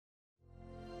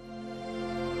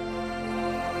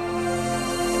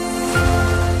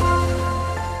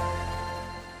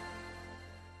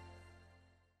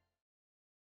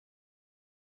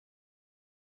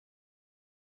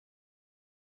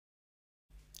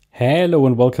Hello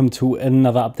and welcome to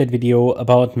another update video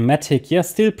about MATIC. Yeah,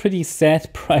 still pretty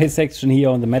sad price action here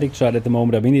on the MATIC chart at the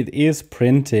moment. I mean, it is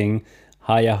printing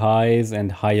higher highs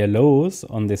and higher lows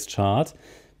on this chart,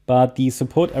 but the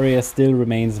support area still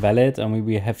remains valid. I mean,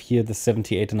 we have here the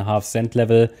 78.5 cent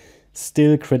level,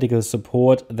 still critical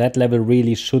support. That level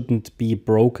really shouldn't be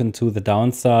broken to the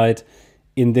downside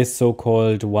in this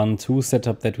so-called 1-2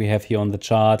 setup that we have here on the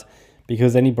chart,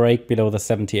 because any break below the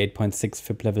 78.6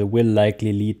 Fib level will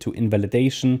likely lead to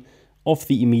invalidation of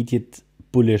the immediate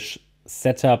bullish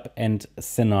setup and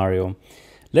scenario.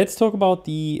 Let's talk about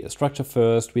the structure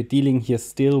first. We're dealing here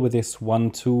still with this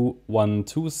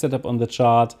 1-2-1-2 setup on the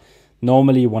chart.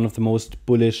 Normally one of the most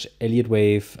bullish Elliott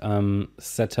wave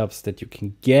setups that you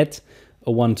can get,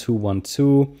 a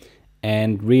 1-2-1-2.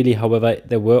 And really, however,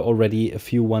 there were already a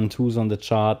few 1-2s on the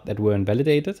chart that were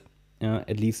invalidated.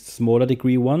 At least smaller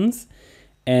degree ones.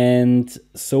 And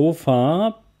so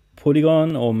far,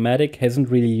 Polygon or MATIC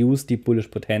hasn't really used the bullish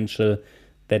potential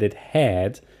that it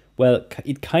had. Well,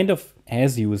 it kind of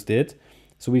has used it.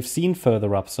 So we've seen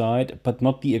further upside, but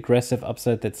not the aggressive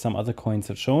upside that some other coins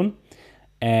have shown.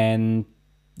 And,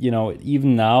 you know,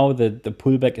 even now the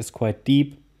pullback is quite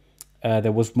deep.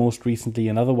 There was most recently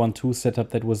another 1-2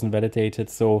 setup that was invalidated.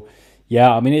 So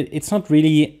yeah, I mean, it's not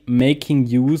really making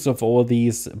use of all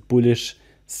these bullish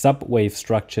sub-wave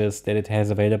structures that it has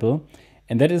available.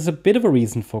 And that is a bit of a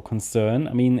reason for concern.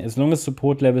 I mean, as long as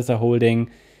support levels are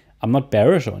holding, I'm not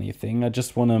bearish or anything. I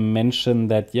just want to mention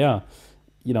that, yeah,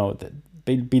 you know,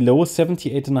 below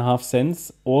 78.5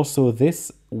 cents, also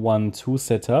this 1-2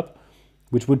 setup,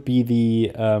 which would be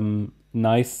the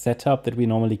nice setup that we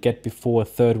normally get before a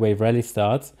third wave rally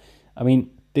starts. I mean,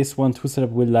 this 1-2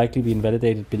 setup will likely be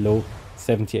invalidated below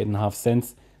 78.5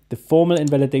 cents. The formal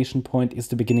invalidation point is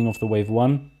the beginning of the wave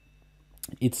 1.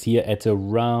 It's here at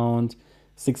around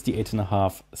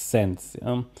 68.5 cents.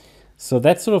 So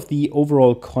that's sort of the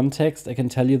overall context. I can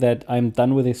tell you that I'm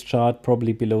done with this chart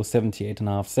probably below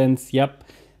 78.5 cents. Yep,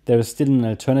 there is still an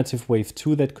alternative wave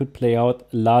 2 that could play out,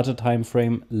 larger time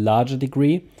frame, larger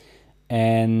degree.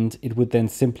 And it would then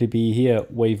simply be here,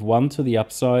 wave 1 to the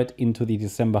upside into the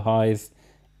December highs,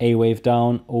 A wave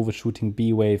down, overshooting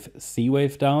B wave, C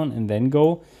wave down, and then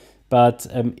go. But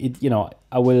you know,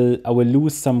 I will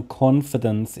lose some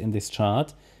confidence in this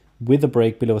chart with a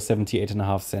break below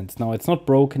 78.5 cents. Now it's not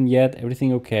broken yet,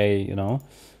 everything okay, you know.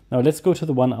 Now let's go to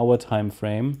the 1 hour time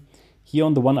frame. Here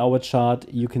on the 1 hour chart,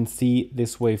 you can see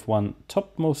this wave 1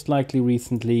 topped most likely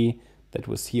recently. That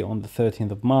was here on the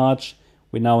 13th of March.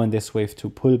 We're now in this wave 2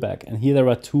 pullback. And here there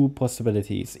are two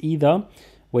possibilities. Either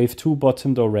wave 2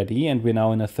 bottomed already and we're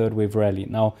now in a third wave rally.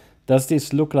 Now, does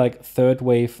this look like third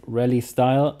wave rally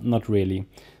style? Not really.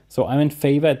 So I'm in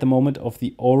favor at the moment of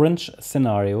the orange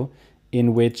scenario,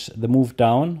 in which the move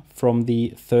down from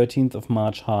the 13th of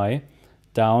March high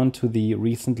down to the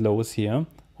recent lows here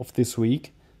of this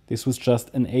week. This was just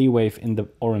an A wave in the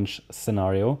orange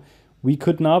scenario. We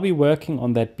could now be working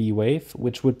on that B wave,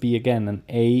 which would be again an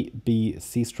A, B,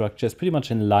 C structure. It's pretty much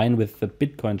in line with the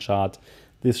Bitcoin chart,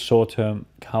 this short-term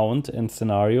count and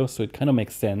scenario, so it kind of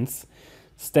makes sense.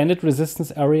 Standard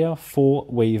resistance area for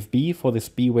wave B, for this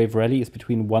B wave rally, is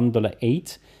between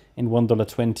 $1.08 and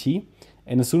 $1.20.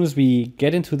 And as soon as we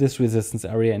get into this resistance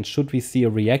area, and should we see a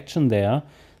reaction there,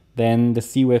 then the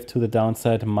C wave to the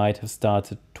downside might have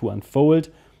started to unfold.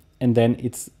 And then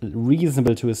it's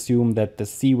reasonable to assume that the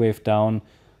C wave down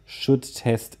should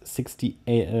test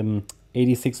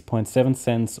 86.7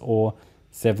 cents or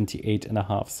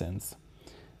 78.5 cents.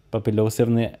 But below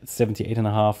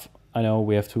 78.5, I know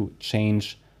we have to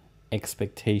change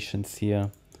expectations here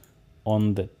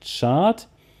on the chart.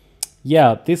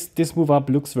 Yeah, this move up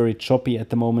looks very choppy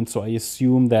at the moment, so I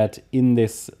assume that in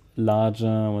this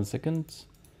larger,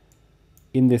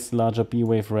 in this larger B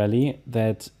wave rally,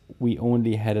 that we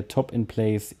only had a top in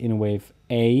place in wave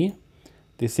A.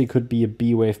 This here could be a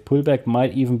B wave pullback,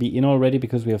 might even be in already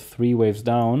because we have 3 waves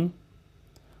down.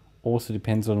 Also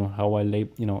depends on how I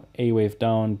label, you know, A wave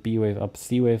down, B wave up,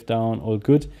 C wave down, all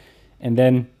good. And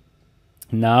then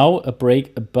now a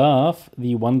break above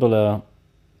the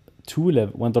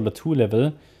 $1.02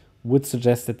 level would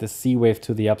suggest that the C wave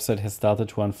to the upside has started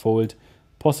to unfold,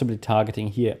 possibly targeting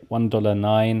here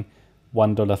 $1.09,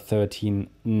 $1.13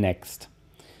 next.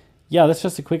 Yeah, that's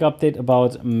just a quick update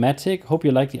about MATIC. Hope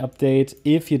you liked the update.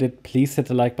 If you did, please hit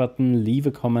the like button, leave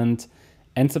a comment,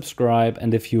 and subscribe.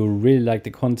 And if you really like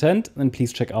the content, then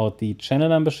please check out the channel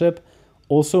membership.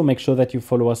 Also, make sure that you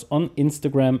follow us on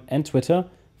Instagram and Twitter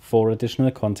for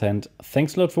additional content.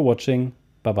 Thanks a lot for watching.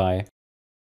 Bye-bye.